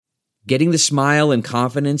Getting the smile and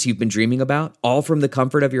confidence you've been dreaming about, all from the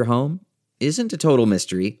comfort of your home, isn't a total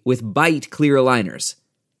mystery with Bite clear aligners.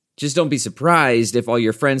 Just don't be surprised if all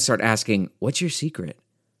your friends start asking, "What's your secret?"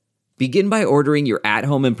 Begin by ordering your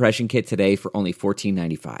at-home impression kit today for only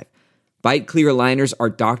 $14.95. Bite clear aligners are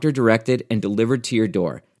doctor-directed and delivered to your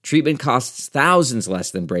door. Treatment costs thousands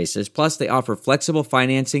less than braces, plus they offer flexible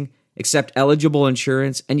financing, accept eligible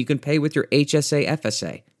insurance, and you can pay with your HSA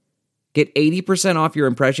FSA. Get 80% off your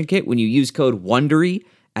impression kit when you use code WONDERY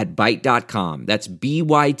at Byte.com. That's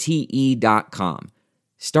BYTE.com.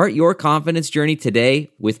 Start your confidence journey today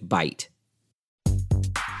with Byte.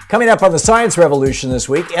 Coming up on the Science Revolution this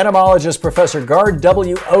week, entomologist Professor Gard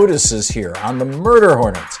W. Otis is here on the murder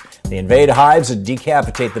hornets. They invade hives and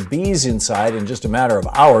decapitate the bees inside in just a matter of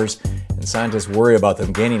hours, and scientists worry about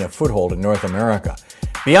them gaining a foothold in North America.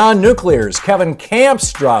 Beyond nuclears, Kevin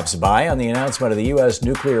Kamps drops by on the announcement of the U.S.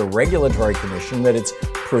 Nuclear Regulatory Commission that it's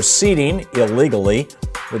proceeding illegally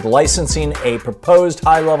with licensing a proposed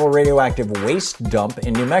high-level radioactive waste dump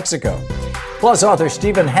in New Mexico. Plus, author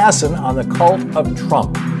Steven Hassan on the cult of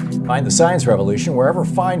Trump. Find the Science Revolution wherever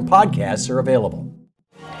fine podcasts are available.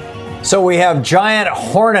 So we have giant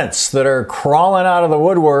hornets that are crawling out of the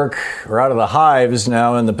woodwork, or out of the hives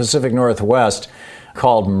now in the Pacific Northwest,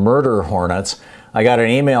 called murder hornets. I got an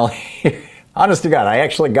email here. Honest to God, I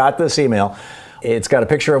actually got this email. It's got a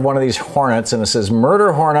picture of one of these hornets, and it says,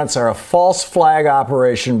 "Murder hornets are a false flag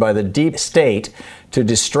operation by the deep state to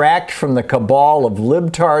distract from the cabal of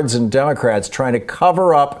libtards and Democrats trying to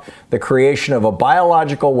cover up the creation of a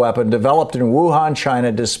biological weapon developed in Wuhan,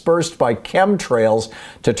 China, dispersed by chemtrails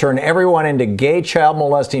to turn everyone into gay,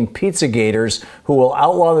 child-molesting pizza gators who will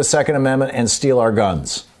outlaw the Second Amendment and steal our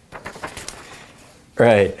guns."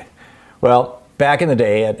 Right. Well, back in the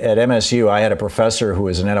day at MSU, I had a professor who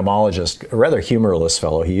was an entomologist, a rather humorless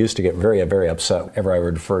fellow. He used to get very, very upset whenever I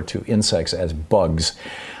would refer to insects as bugs.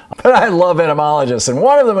 But I love entomologists, and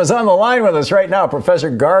one of them is on the line with us right now, Professor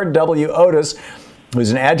Gard W. Otis, who's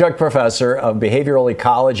an adjunct professor of behavioral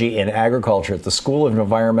ecology and agriculture at the School of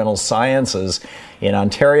Environmental Sciences in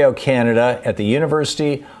Ontario, Canada, at the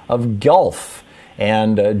University of Guelph,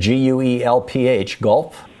 and Guelph,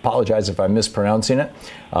 Guelph. Apologize if I'm mispronouncing it.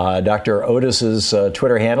 Dr. Otis's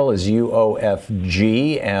Twitter handle is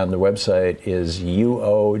UOFG, and the website is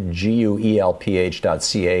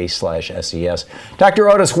uoguelph.ca/SES. Dr.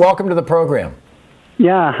 Otis, welcome to the program.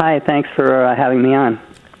 Yeah, hi. Thanks for having me on.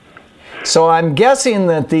 So I'm guessing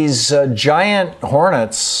that these giant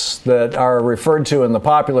hornets that are referred to in the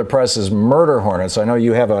popular press as murder hornets, I know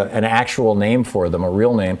you have an actual name for them, a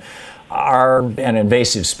real name, are an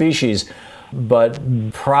invasive species, but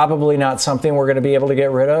probably not something we're going to be able to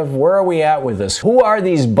get rid of. Where are we at with this? Who are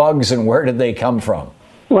these bugs and where did they come from?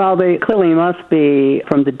 Well, they clearly must be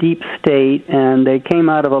from the deep state, and they came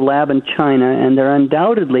out of a lab in China, and they're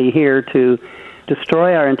undoubtedly here to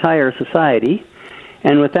destroy our entire society.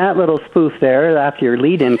 And with that little spoof there, after your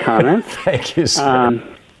lead-in comments... Thank you, sir.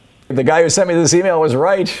 The guy who sent me this email was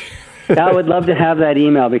right. I would love to have that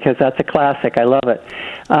email because that's a classic. I love it.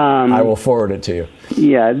 I will forward it to you.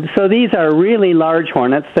 Yeah, so these are really large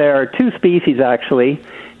hornets. There are two species, actually,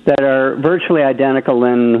 that are virtually identical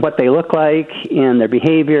in what they look like, in their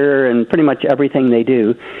behavior, and pretty much everything they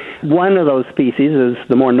do. One of those species, is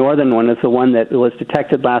the more northern one, is the one that was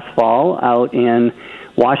detected last fall out in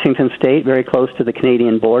Washington State, very close to the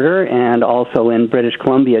Canadian border, and also in British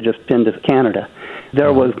Columbia, just into Canada.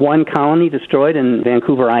 There was one colony destroyed in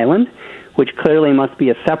Vancouver Island, which clearly must be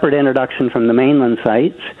a separate introduction from the mainland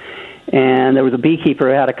sites. And there was a beekeeper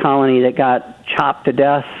who had a colony that got chopped to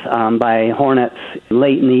death by hornets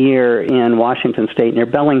late in the year in Washington State near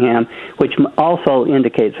Bellingham, which also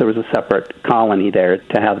indicates there was a separate colony there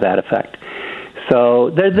to have that effect. So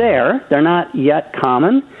they're there. They're not yet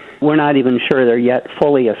common. We're not even sure they're yet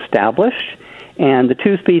fully established. And the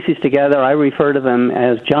two species together, I refer to them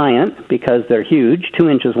as giant because they're huge, 2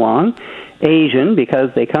 inches long, Asian because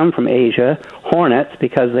they come from Asia, hornets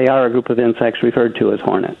because they are a group of insects referred to as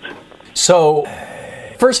hornets. So,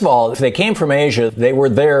 first of all, if they came from Asia, they were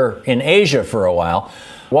there in Asia for a while.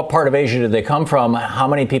 What part of Asia did they come from? How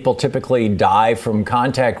many people typically die from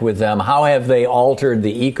contact with them? How have they altered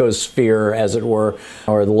the ecosphere, as it were,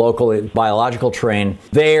 or the local biological terrain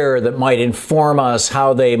there that might inform us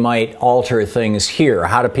how they might alter things here?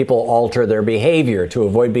 How do people alter their behavior to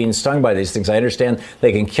avoid being stung by these things? I understand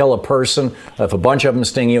they can kill a person. If a bunch of them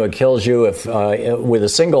sting you, it kills you. If with a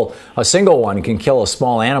single one can kill a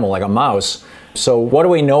small animal like a mouse, So what do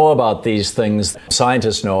we know about these things?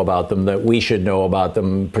 Scientists know about them, that we should know about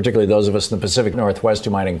them, particularly those of us in the Pacific Northwest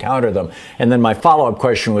who might encounter them. And then my follow-up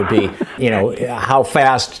question would be, how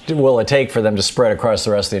fast will it take for them to spread across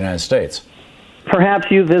the rest of the United States? Perhaps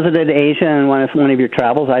you visited Asia in one of your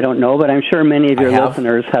travels. I don't know, but I'm sure many of your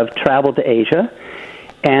listeners have traveled to Asia.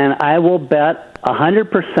 And I will bet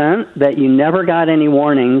 100% that you never got any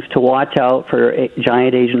warnings to watch out for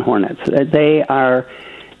giant Asian hornets. They are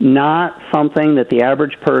not something that the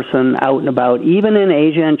average person out and about, even in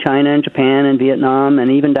Asia and China and Japan and Vietnam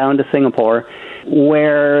and even down to Singapore,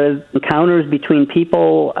 where encounters between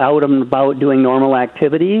people out and about doing normal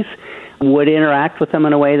activities would interact with them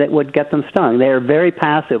in a way that would get them stung. They are very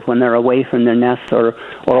passive when they're away from their nests or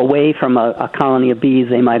away from a colony of bees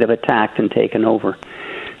they might have attacked and taken over.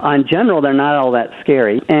 On general, they're not all that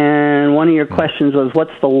scary. And one of your questions was,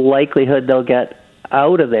 what's the likelihood they'll get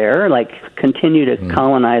out of there, like continue to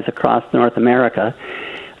colonize across North America?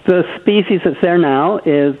 The species that's there now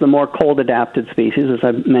is the more cold-adapted species, as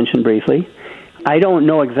I mentioned briefly. I don't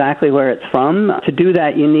know exactly where it's from. To do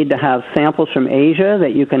that, you need to have samples from Asia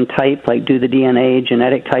that you can type, like do the DNA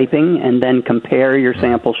genetic typing, and then compare your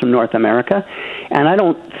samples from North America. And I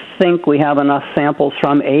don't think we have enough samples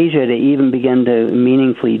from Asia to even begin to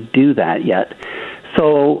meaningfully do that yet.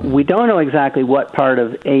 So we don't know exactly what part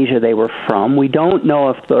of Asia they were from. We don't know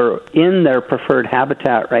if they're in their preferred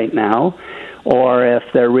habitat right now, or if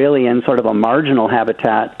they're really in sort of a marginal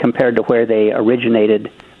habitat compared to where they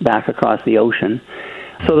originated back across the ocean.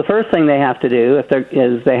 So the first thing they have to do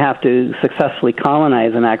is they have to successfully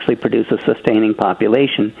colonize and actually produce a sustaining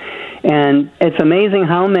population. And it's amazing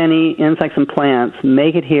how many insects and plants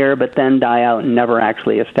make it here but then die out and never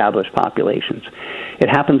actually establish populations. It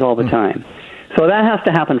happens all the time. So that has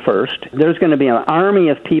to happen first. There's going to be an army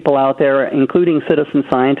of people out there, including citizen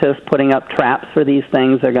scientists, putting up traps for these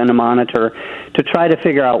things they're going to monitor to try to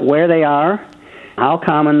figure out where they are, how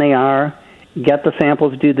common they are, get the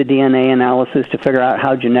samples, do the DNA analysis to figure out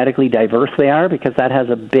how genetically diverse they are, because that has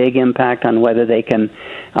a big impact on whether they can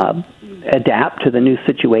adapt to the new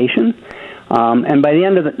situation. And by the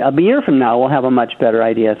end of a year from now, we'll have a much better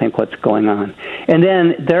idea, I think, what's going on. And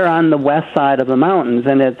then they're on the west side of the mountains,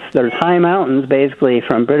 and there's high mountains basically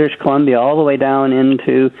from British Columbia all the way down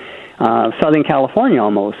into Southern California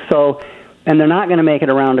almost. So, and they're not going to make it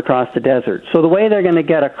around across the desert. So the way they're going to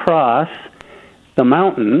get across the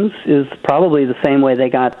mountains is probably the same way they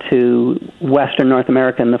got to western North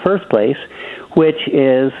America in the first place, which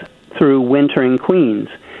is through wintering queens.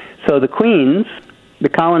 So the queens, the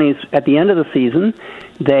colonies at the end of the season,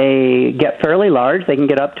 they get fairly large. They can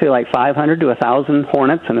get up to like 500 to 1,000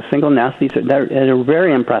 hornets in a single nest. They're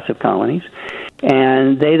very impressive colonies.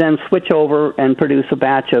 And they then switch over and produce a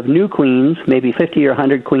batch of new queens, maybe 50 or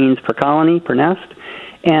 100 queens per colony, per nest,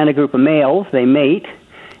 and a group of males. They mate,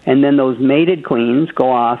 and then those mated queens go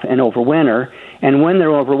off and overwinter. And when they're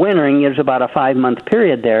overwintering, there's about a 5-month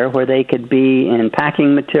period there where they could be in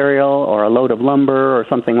packing material or a load of lumber or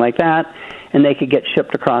something like that, and they could get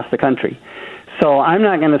shipped across the country. So I'm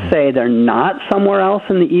not going to say they're not somewhere else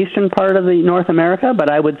in the eastern part of the North America, but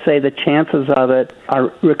I would say the chances of it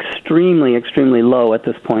are extremely, extremely low at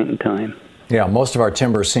this point in time. Yeah, most of our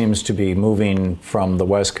timber seems to be moving from the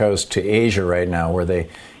West Coast to Asia right now, where they,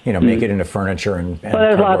 make it into furniture and well,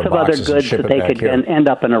 there's lots of other goods that they could end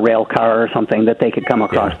up in a rail car or something that they could come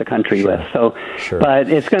across the country with. So, but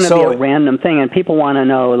it's going to be a random thing, and people want to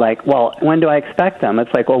know, like, well, when do I expect them?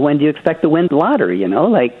 It's like, well, when do you expect to win the lottery?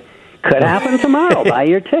 Could happen tomorrow. Buy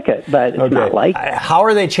your ticket, but it's not like. How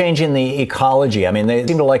are they changing the ecology? I mean, they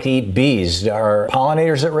seem to like to eat bees. Are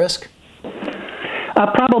pollinators at risk?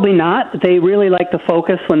 Probably not. They really like to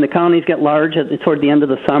focus when the colonies get large toward the end of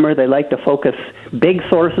the summer. They like to focus big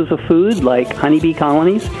sources of food like honeybee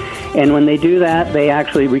colonies. And when they do that, they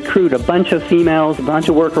actually recruit a bunch of females, a bunch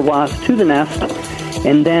of worker wasps to the nest,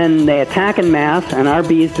 and then they attack en masse, and our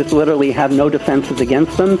bees just literally have no defenses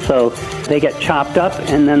against them, so they get chopped up,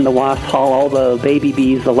 and then the wasps haul all the baby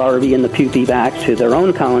bees, the larvae, and the pupae back to their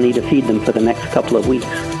own colony to feed them for the next couple of weeks.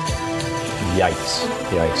 Yikes.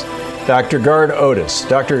 Dr. Gard Otis.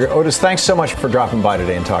 Dr. Otis, thanks so much for dropping by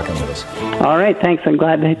today and talking with us. All right, thanks. I'm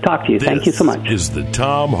glad to talk to you. Thank you so much. This is the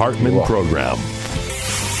Thom Hartmann Program.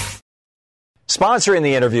 Sponsoring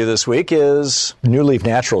the interview this week is New Leaf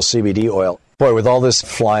Naturals CBD oil. Boy, with all this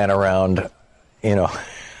flying around,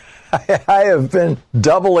 I have been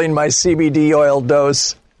doubling my CBD oil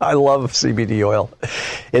dose. I love CBD oil.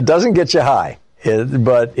 It doesn't get you high, and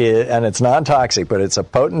it's non-toxic, but it's a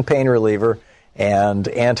potent pain reliever and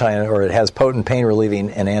it has potent pain relieving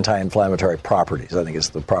and anti-inflammatory properties. I think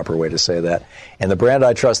is the proper way to say that. And the brand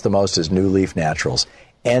I trust the most is New Leaf Naturals.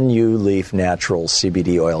 NU Leaf Naturals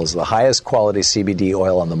CBD oil is the highest quality CBD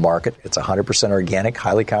oil on the market. It's 100% organic,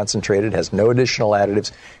 highly concentrated, has no additional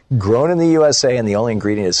additives, grown in the USA, and the only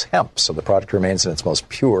ingredient is hemp, so the product remains in its most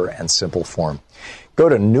pure and simple form. Go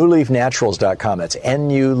to newleafnaturals.com. That's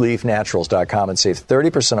nuleafnaturals.com and save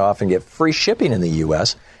 30% off and get free shipping in the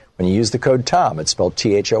U.S. when you use the code TOM. It's spelled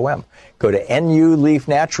THOM. Go to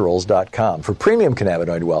nuleafnaturals.com. For premium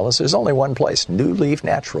cannabinoid wellness, there's only one place,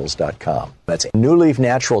 newleafnaturals.com. That's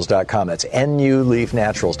newleafnaturals.com. That's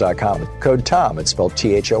nuleafnaturals.com. Code TOM. It's spelled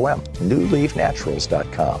THOM.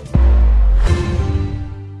 newleafnaturals.com.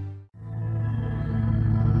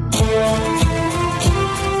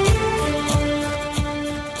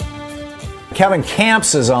 Kevin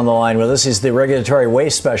Kamps is on the line with us. He's the regulatory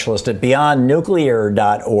waste specialist at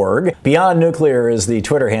beyondnuclear.org. Beyond Nuclear is the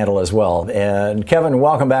Twitter handle as well. And Kevin,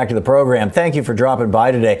 welcome back to the program. Thank you for dropping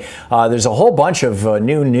by today. There's a whole bunch of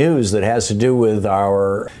new news that has to do with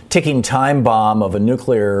our ticking time bomb of a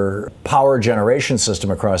nuclear power generation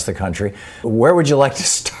system across the country. Where would you like to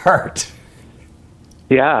start?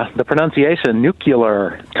 Yeah, the pronunciation,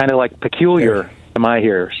 nuclear, kind of like peculiar to my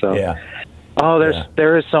ear. So. Yeah. Oh,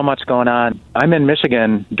 there is so much going on. I'm in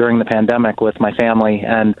Michigan during the pandemic with my family,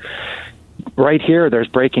 and right here there's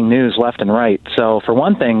breaking news left and right. So for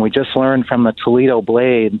one thing, we just learned from the Toledo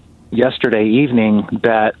Blade yesterday evening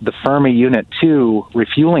that the Fermi Unit 2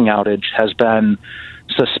 refueling outage has been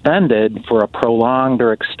suspended for a prolonged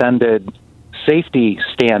or extended safety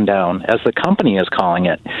stand down, as the company is calling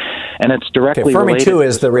it. And it's directly Fermi related 2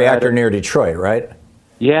 is the reactor near Detroit, right?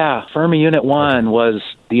 Yeah, Fermi Unit 1 was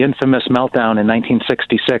the infamous meltdown in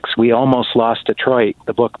 1966. We Almost Lost Detroit,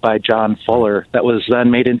 the book by John Fuller, that was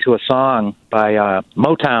then made into a song by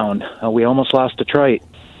Motown, We Almost Lost Detroit.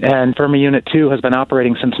 And Fermi Unit 2 has been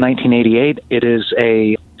operating since 1988. It is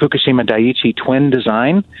a Fukushima Daiichi twin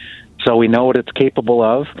design, so we know what it's capable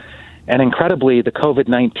of. And incredibly, the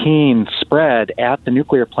COVID-19 spread at the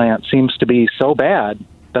nuclear plant seems to be so bad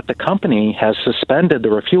that the company has suspended the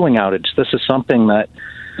refueling outage. This is something that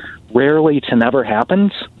rarely to never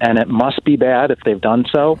happens, and it must be bad if they've done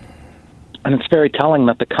so. And it's very telling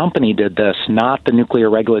that the company did this, not the Nuclear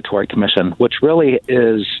Regulatory Commission, which really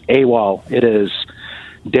is AWOL. It is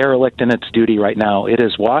derelict in its duty right now. It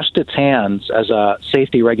has washed its hands as a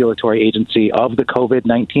safety regulatory agency of the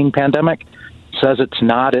COVID-19 pandemic, says it's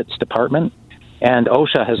not its department, and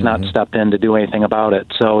OSHA has not stepped in to do anything about it.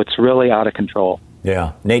 So it's really out of control.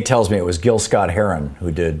 Yeah. Nate tells me it was Gil Scott Heron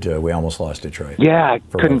who did We Almost Lost Detroit. Yeah, I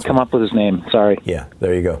couldn't come up with his name. Sorry. Yeah,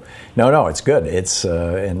 there you go. No, it's good. It's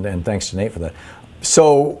and thanks to Nate for that.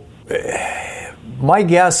 So my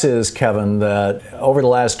guess is, Kevin, that over the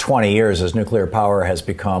last 20 years, as nuclear power has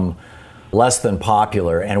become less than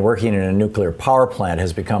popular, and working in a nuclear power plant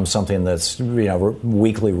has become something that's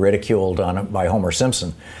weekly ridiculed by Homer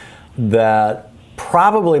Simpson, that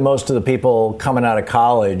probably most of the people coming out of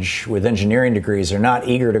college with engineering degrees are not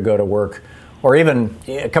eager to go to work, or even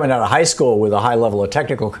coming out of high school with a high level of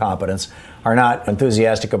technical competence are not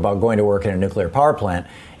enthusiastic about going to work in a nuclear power plant.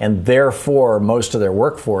 And therefore, most of their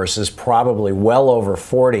workforce is probably well over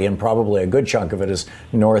 40, and probably a good chunk of it is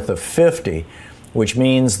north of 50, which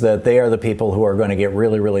means that they are the people who are going to get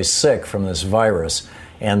really, really sick from this virus.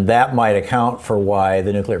 And that might account for why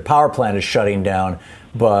the nuclear power plant is shutting down.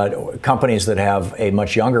 But companies that have a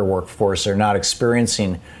much younger workforce are not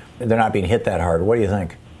they're not being hit that hard. What do you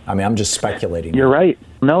think? I mean, I'm just speculating. You're right.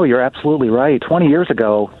 No, you're absolutely right. 20 years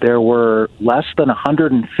ago, there were less than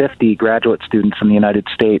 150 graduate students in the United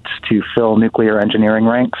States to fill nuclear engineering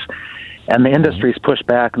ranks. And the industry's pushed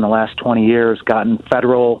back in the last 20 years, gotten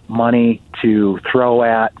federal money to throw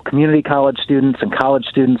at community college students and college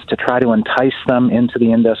students to try to entice them into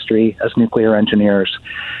the industry as nuclear engineers.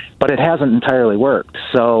 But it hasn't entirely worked.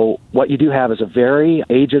 So what you do have is a very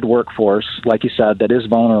aged workforce, like you said, that is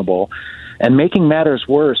vulnerable. And making matters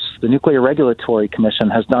worse, the Nuclear Regulatory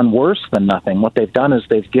Commission has done worse than nothing. What they've done is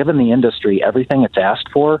they've given the industry everything it's asked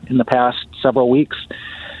for in the past several weeks.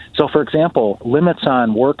 So, for example, limits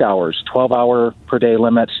on work hours, 12-hour per day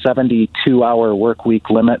limits, 72-hour work week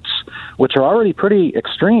limits, which are already pretty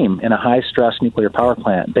extreme in a high-stress nuclear power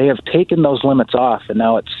plant. They have taken those limits off, and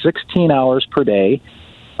now it's 16 hours per day,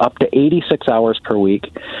 up to 86 hours per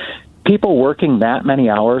week. People working that many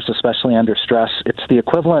hours, especially under stress, it's the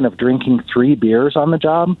equivalent of drinking 3 beers on the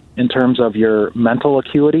job in terms of your mental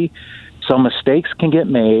acuity. So mistakes can get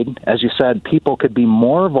made. As you said, people could be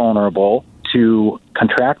more vulnerable to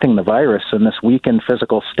contracting the virus in this weakened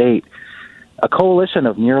physical state. A coalition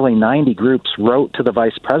of nearly 90 groups wrote to the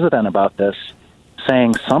vice president about this,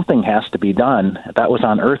 saying something has to be done. That was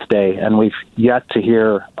on Earth Day, and we've yet to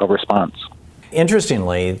hear a response.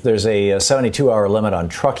 Interestingly, there's a 72-hour limit on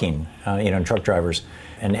trucking, truck drivers,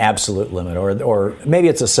 an absolute limit, or maybe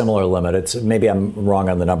it's a similar limit. Maybe I'm wrong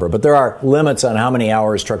on the number, but there are limits on how many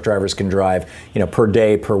hours truck drivers can drive, per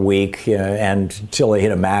day, per week, and until they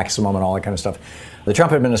hit a maximum and all that kind of stuff. The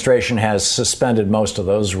Trump administration has suspended most of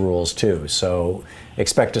those rules too, so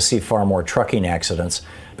expect to see far more trucking accidents.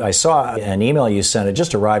 I saw an email you sent, it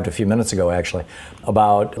just arrived a few minutes ago actually,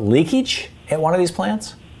 about leakage at one of these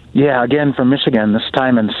plants? Yeah, again from Michigan, this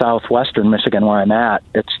time in southwestern Michigan where I'm at.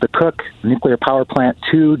 It's the Cook Nuclear Power Plant,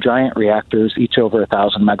 2 giant reactors, each over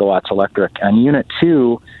 1,000 megawatts electric. And Unit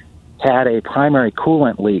 2 had a primary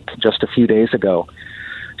coolant leak just a few days ago.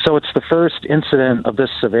 So it's the first incident of this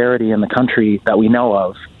severity in the country that we know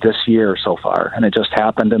of this year so far. And it just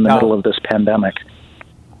happened in the middle of this pandemic.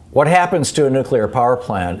 What happens to a nuclear power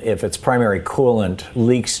plant if its primary coolant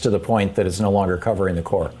leaks to the point that it's no longer covering the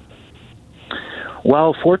core?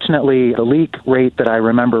 Well, fortunately, the leak rate that I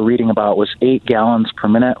remember reading about was 8 gallons per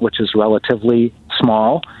minute, which is relatively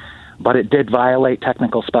small, but it did violate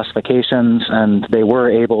technical specifications, and they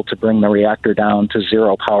were able to bring the reactor down to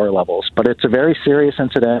 0 power levels. But it's a very serious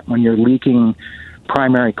incident when you're leaking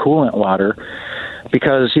primary coolant water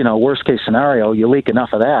because, worst case scenario, you leak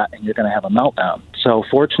enough of that and you're going to have a meltdown. So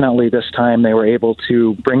fortunately, this time they were able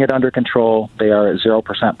to bring it under control. They are at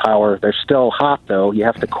 0% power. They're still hot, though. You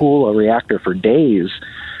have to cool a reactor for days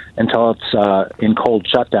until it's in cold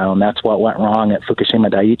shutdown. That's what went wrong at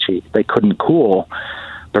Fukushima Daiichi. They couldn't cool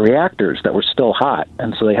the reactors that were still hot,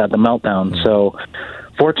 and so they had the meltdown. So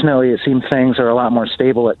fortunately, it seems things are a lot more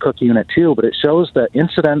stable at Cook Unit 2, but it shows that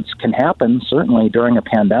incidents can happen, certainly during a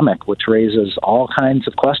pandemic, which raises all kinds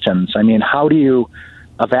of questions. I mean, how do you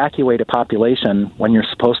evacuate a population when you're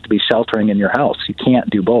supposed to be sheltering in your house? You can't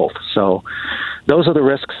do both. So those are the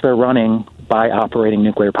risks they're running by operating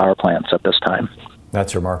nuclear power plants at this time.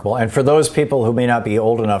 That's remarkable. And for those people who may not be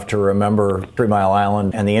old enough to remember 3 Mile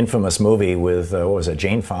Island and the infamous movie with, what was it,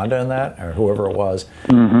 Jane Fonda in that, or whoever it was?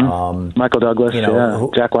 Mm-hmm. Michael Douglas,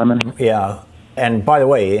 Jack Lemmon. Yeah. And by the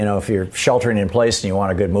way, if you're sheltering in place and you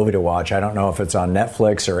want a good movie to watch, I don't know if it's on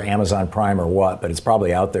Netflix or Amazon Prime or what, but it's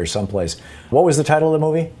probably out there someplace. What was the title of the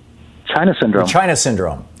movie? China Syndrome. The China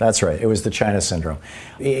Syndrome. That's right. It was the China Syndrome.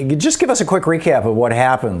 Just give us a quick recap of what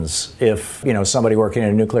happens if, somebody working in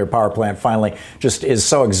a nuclear power plant finally just is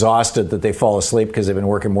so exhausted that they fall asleep because they've been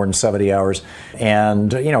working more than 70 hours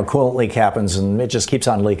and, coolant leak happens and it just keeps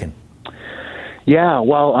on leaking. Yeah,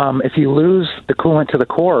 well, if you lose the coolant to the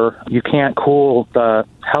core, you can't cool the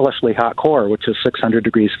hellishly hot core, which is 600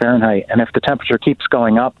 degrees Fahrenheit. And if the temperature keeps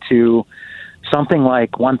going up to something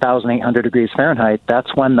like 1,800 degrees Fahrenheit, that's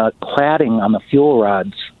when the cladding on the fuel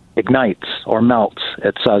rods ignites or melts.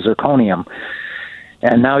 It's zirconium.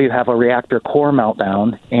 And now you have a reactor core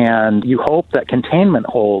meltdown, and you hope that containment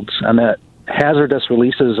holds and that hazardous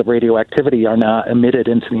releases of radioactivity are not emitted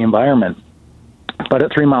into the environment. But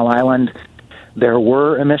at 3 Mile Island, there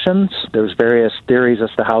were emissions. There's various theories as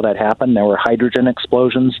to how that happened. There were hydrogen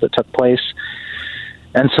explosions that took place.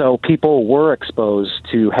 And so people were exposed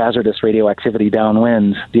to hazardous radioactivity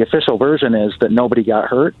downwind. The official version is that nobody got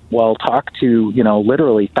hurt. Well, talk to,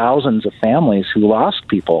 literally thousands of families who lost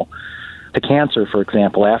people to cancer, for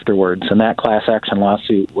example, afterwards. And that class action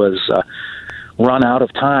lawsuit was run out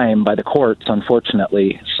of time by the courts,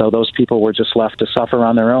 unfortunately. So those people were just left to suffer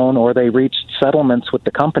on their own, or they reached settlements with the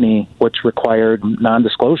company, which required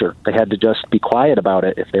non-disclosure. They had to just be quiet about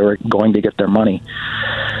it if they were going to get their money.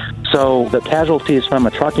 So the casualties from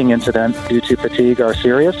a trucking incident due to fatigue are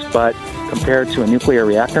serious, but compared to a nuclear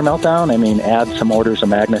reactor meltdown, add some orders of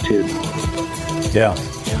magnitude. Yeah.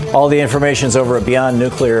 All the information's over at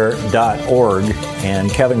beyondnuclear.org.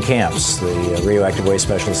 And Kevin Kamps, the radioactive waste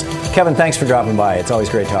specialist. Kevin, thanks for dropping by. It's always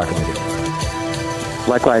great talking with you.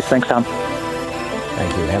 Likewise. Thanks, Tom.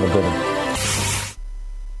 Thank you. Have a good one.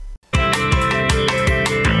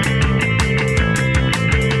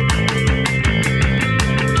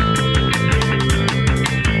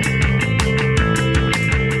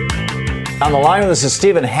 On the line with us is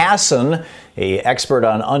Steven Hassan, an expert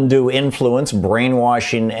on undue influence,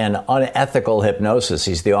 brainwashing, and unethical hypnosis.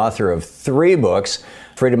 He's the author of 3 books,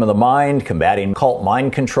 Freedom of the Mind, Combating Cult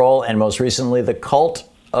Mind Control, and most recently, The Cult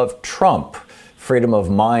of Trump.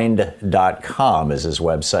 freedomofmind.com is his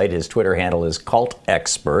website. His Twitter handle is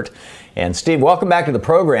cultexpert. And Steve, welcome back to the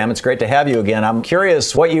program. It's great to have you again. I'm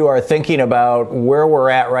curious what you are thinking about where we're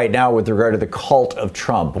at right now with regard to the cult of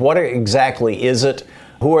Trump. What exactly is it?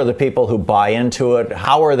 Who are the people who buy into it?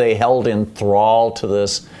 How are they held in thrall to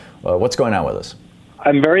this? What's going on with this?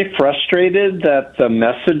 I'm very frustrated that the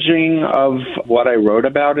messaging of what I wrote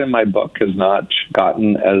about in my book has not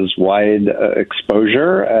gotten as wide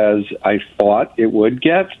exposure as I thought it would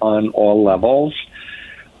get on all levels.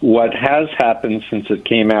 What has happened since it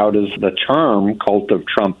came out is the term cult of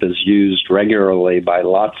Trump is used regularly by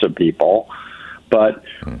lots of people, but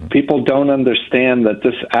people don't understand that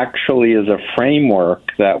this actually is a framework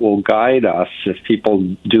that will guide us if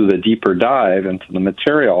people do the deeper dive into the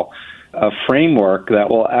material, a framework that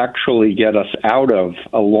will actually get us out of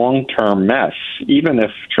a long-term mess. Even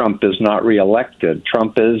if Trump is not reelected,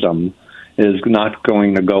 Trumpism is not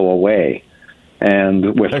going to go away.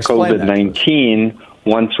 And with COVID-19,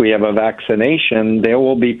 once we have a vaccination, there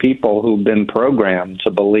will be people who've been programmed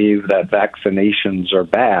to believe that vaccinations are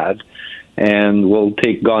bad and will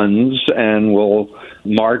take guns and will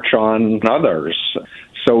march on others.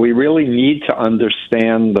 So we really need to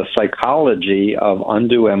understand the psychology of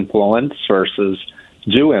undue influence versus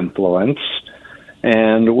due influence.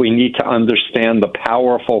 And we need to understand the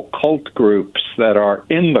powerful cult groups that are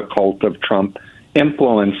in the cult of Trump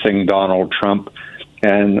influencing Donald Trump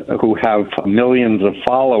and who have millions of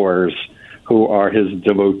followers who are his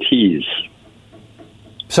devotees.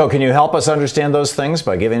 So can you help us understand those things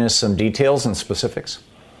by giving us some details and specifics?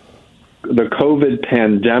 The COVID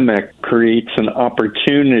pandemic creates an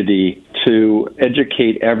opportunity to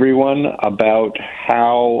educate everyone about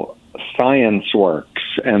how science works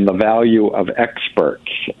and the value of experts.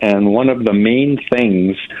 And one of the main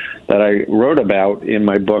things that I wrote about in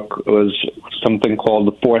my book was something called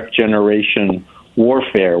the fourth generation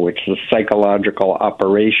warfare, which is psychological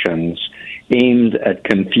operations aimed at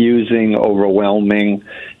confusing, overwhelming,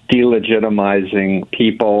 delegitimizing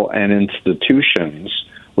people and institutions,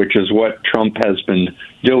 which is what Trump has been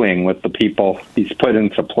doing with the people he's put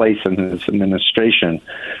into place in his administration.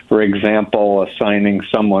 For example, assigning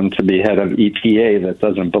someone to be head of EPA that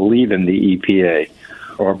doesn't believe in the EPA,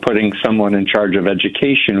 or putting someone in charge of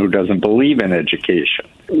education who doesn't believe in education.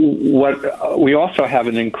 We also have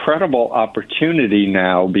an incredible opportunity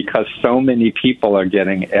now because so many people are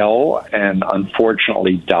getting ill and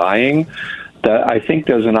unfortunately dying, that I think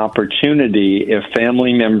there's an opportunity if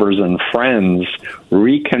family members and friends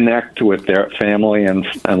reconnect with their family and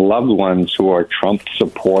loved ones who are Trump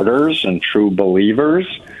supporters and true believers,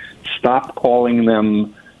 stop calling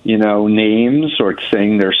them names or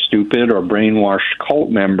saying they're stupid or brainwashed cult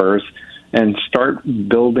members, and start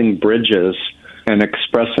building bridges and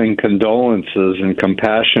expressing condolences and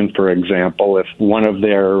compassion, for example, if one of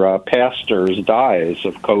their pastors dies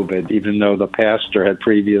of COVID, even though the pastor had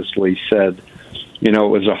previously said, it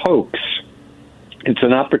was a hoax. It's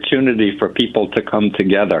an opportunity for people to come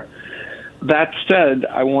together. That said,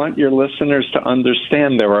 I want your listeners to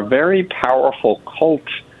understand there are very powerful cult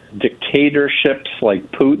dictatorships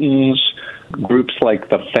like Putin's, groups like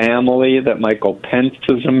The Family that Michael Pence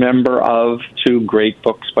is a member of, two great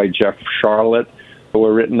books by Jeff Sharlet who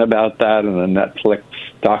were written about that, and a Netflix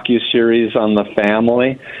docuseries on The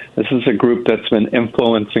Family. This is a group that's been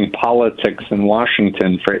influencing politics in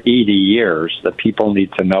Washington for 80 years that people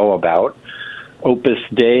need to know about. Opus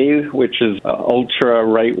Dei, which is an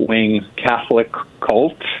ultra-right-wing Catholic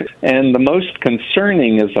cult. And the most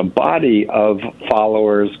concerning is a body of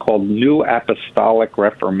followers called New Apostolic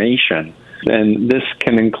Reformation. And this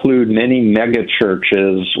can include many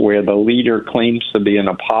megachurches where the leader claims to be an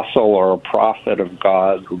apostle or a prophet of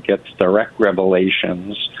God who gets direct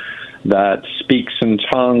revelations, that speaks in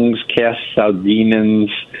tongues, casts out demons,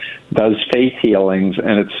 does faith healings.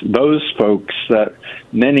 And it's those folks that,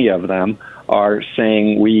 many of them, are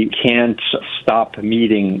saying we can't stop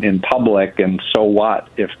meeting in public, and so what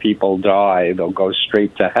if people die? They'll go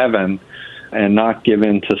straight to heaven and not give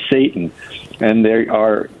in to Satan. And they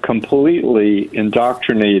are completely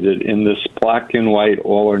indoctrinated in this black and white,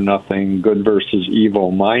 all or nothing, good versus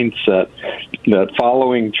evil mindset, that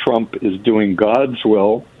following Trump is doing God's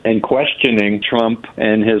will and questioning Trump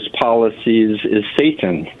and his policies is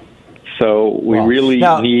Satan. So we really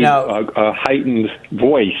need a heightened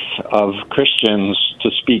voice of Christians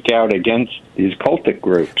to speak out against these cultic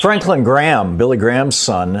groups. Franklin Graham, Billy Graham's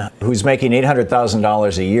son, who's making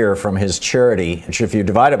 $800,000 a year from his charity, which if you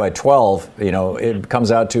divide it by 12, it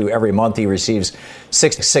comes out to every month he receives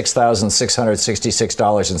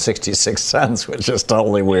 $66,666.66, which is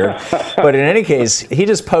totally weird. But in any case, he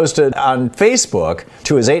just posted on Facebook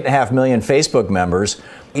to his 8.5 million Facebook members,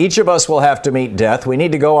 each of us will have to meet death. We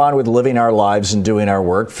need to go on with living our lives and doing our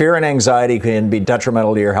work. Fear and anxiety can be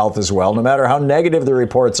detrimental to your health as well, no matter how negative the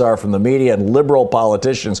reports are from the media and liberal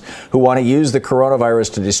politicians who want to use the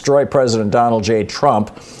coronavirus to destroy President Donald J.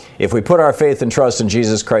 Trump. If we put our faith and trust in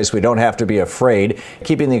Jesus Christ, we don't have to be afraid.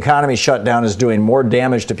 Keeping the economy shut down is doing more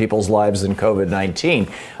damage to people's lives than COVID-19.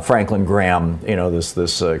 Franklin Graham,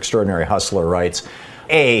 this extraordinary hustler, writes.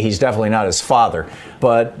 A, he's definitely not his father.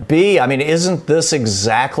 But B, isn't this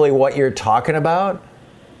exactly what you're talking about?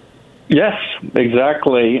 Yes,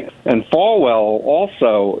 exactly. And Falwell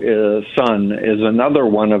also, his son, is another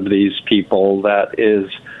one of these people that is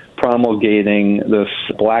promulgating this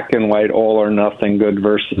black and white, all or nothing, good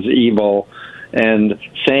versus evil, and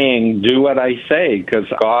saying, do what I say, because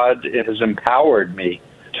God has empowered me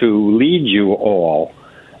to lead you all.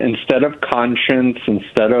 Instead of conscience,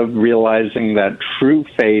 instead of realizing that true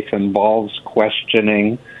faith involves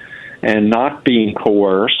questioning and not being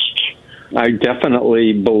coerced, I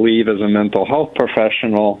definitely believe as a mental health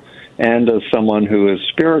professional and as someone who is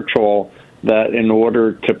spiritual that in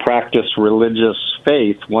order to practice religious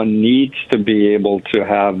faith, one needs to be able to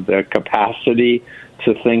have the capacity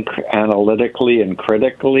to think analytically and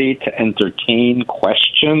critically, to entertain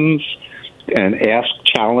questions and ask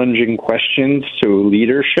challenging questions to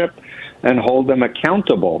leadership and hold them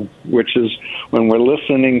accountable, which is when we're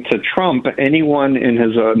listening to Trump, anyone in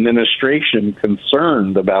his administration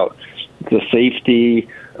concerned about the safety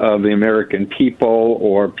of the American people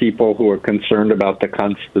or people who are concerned about the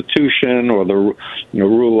Constitution or the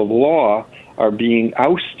rule of law are being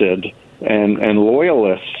ousted and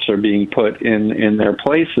loyalists are being put in their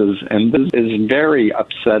places. And this is very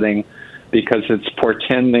upsetting because it's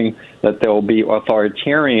portending that there will be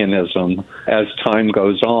authoritarianism as time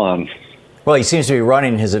goes on. Well, he seems to be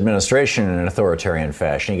running his administration in an authoritarian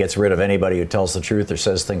fashion. He gets rid of anybody who tells the truth or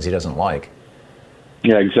says things he doesn't like.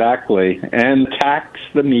 Yeah, exactly. And tax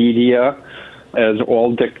the media, as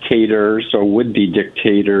all dictators or would-be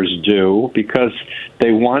dictators do, because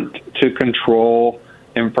they want to control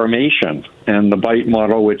information. And the BITE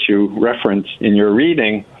model, which you referenced in your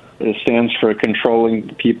reading, it stands for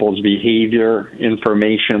controlling people's behavior,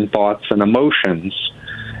 information, thoughts, and emotions.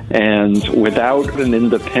 And without an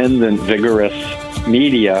independent, vigorous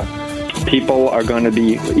media, people are going to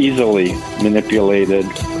be easily manipulated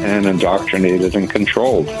and indoctrinated and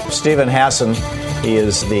controlled. Steven Hassan, he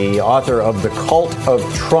is the author of The Cult of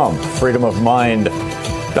Trump.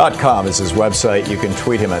 freedomofmind.com is his website. You can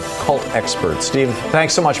tweet him at Cult Expert. Steve,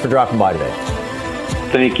 thanks so much for dropping by today.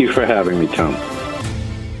 Thank you for having me, Tom.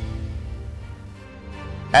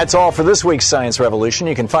 That's all for this week's Science Revolution.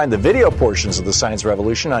 You can find the video portions of the Science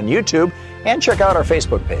Revolution on YouTube and check out our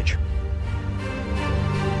Facebook page.